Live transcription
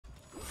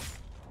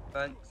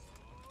Thanks.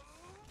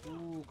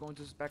 Ooh, going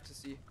back to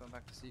C. Going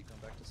back to C.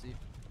 Going back to C.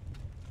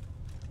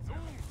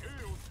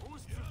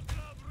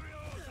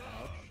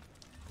 Ouch.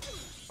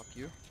 Fuck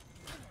you.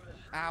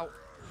 Ow.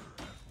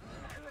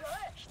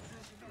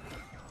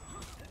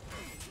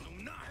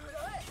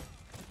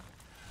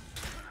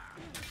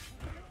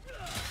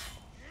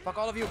 Fuck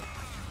all of you.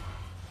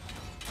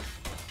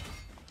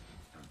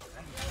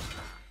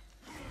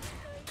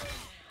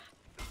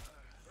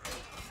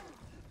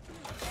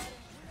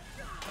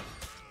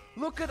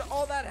 Look at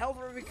all that health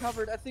we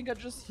recovered. I think I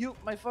just healed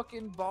my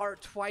fucking bar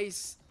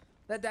twice.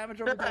 That damage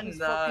over time is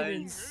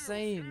fucking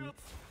insane.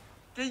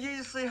 Did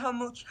you see how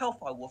much health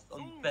I lost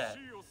on bet?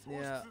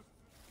 Yeah.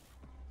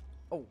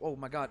 Oh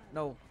my god,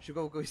 no.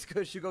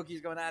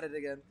 Shugoki's going at it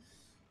again.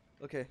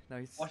 Okay, now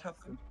he's... What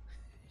happened?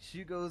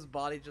 Shugo's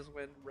body just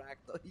went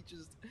ragdoll. He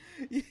just...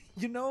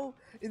 You know,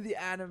 in the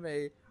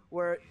anime,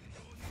 where...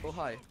 Oh,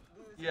 hi.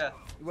 Yeah.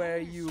 Where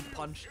you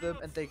punch them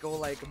and they go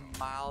like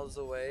miles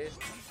away?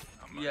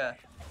 Yeah.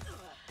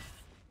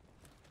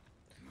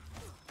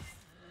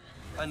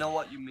 I know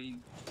what you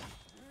mean.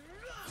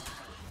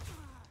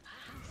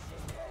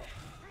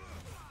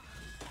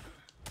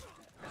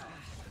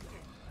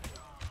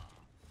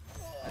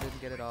 I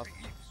didn't get it off.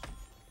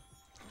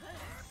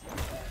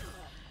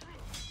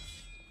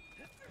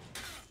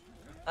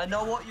 I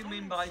know what you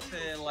mean by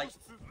saying like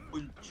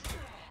punch.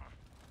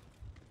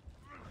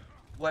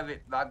 Where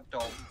it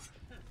ragdoll.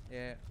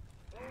 Yeah.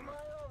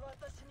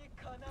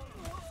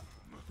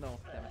 No,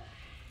 damn it.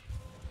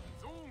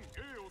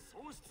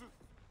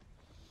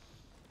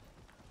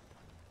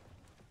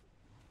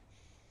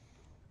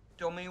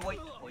 Do you want me to wait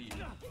for you?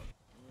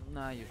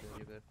 Nah, you're good,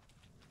 you're good.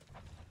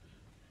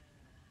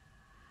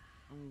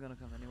 I'm gonna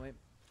come anyway.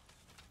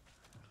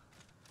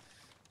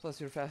 Plus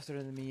you're faster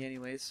than me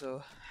anyway,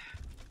 so...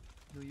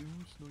 No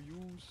use, no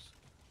use.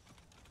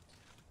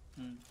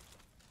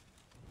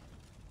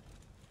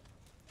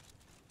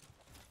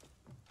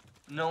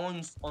 No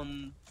one's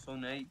on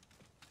Zone 8.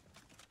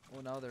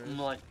 Oh, now there is. I'm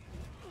like...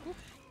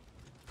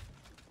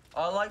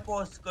 I like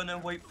was gonna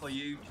wait for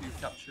you to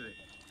capture it.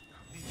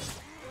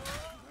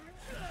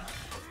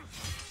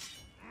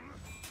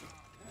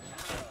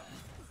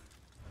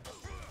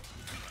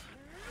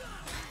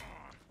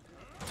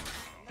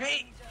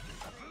 Hey!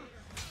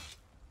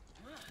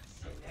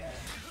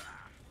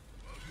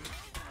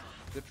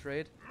 Good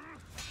trade.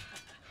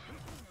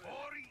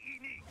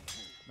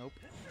 Nope.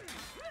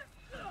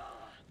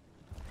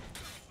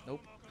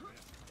 Nope.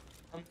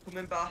 I'm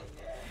coming back.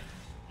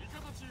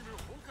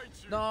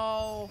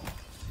 No!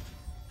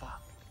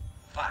 Fuck.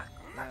 Fuck.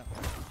 Yeah.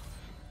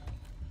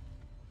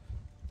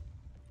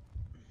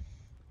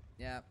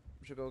 Yeah,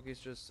 Shugoki's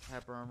just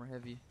hyper armor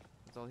heavy.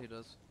 That's all he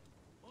does.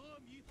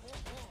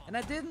 And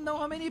I didn't know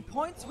how many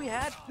points we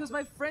had because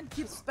my friend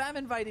keeps spam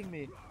inviting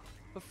me.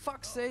 For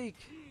fuck's sake.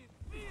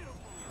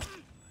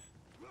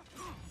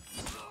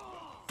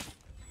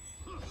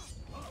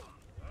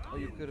 Oh,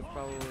 you could have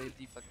probably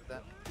deflected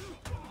that.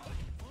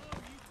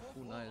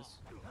 Ooh, nice.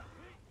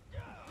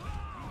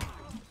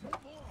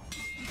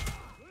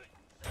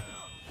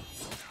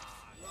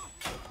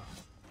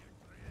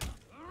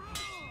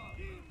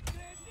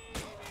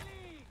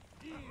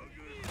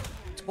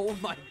 Oh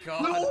my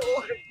god! No!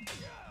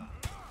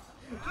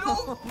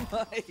 Oh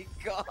my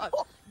god!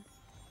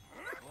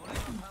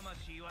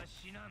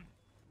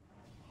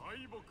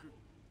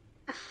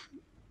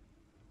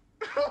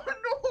 Oh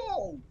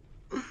no!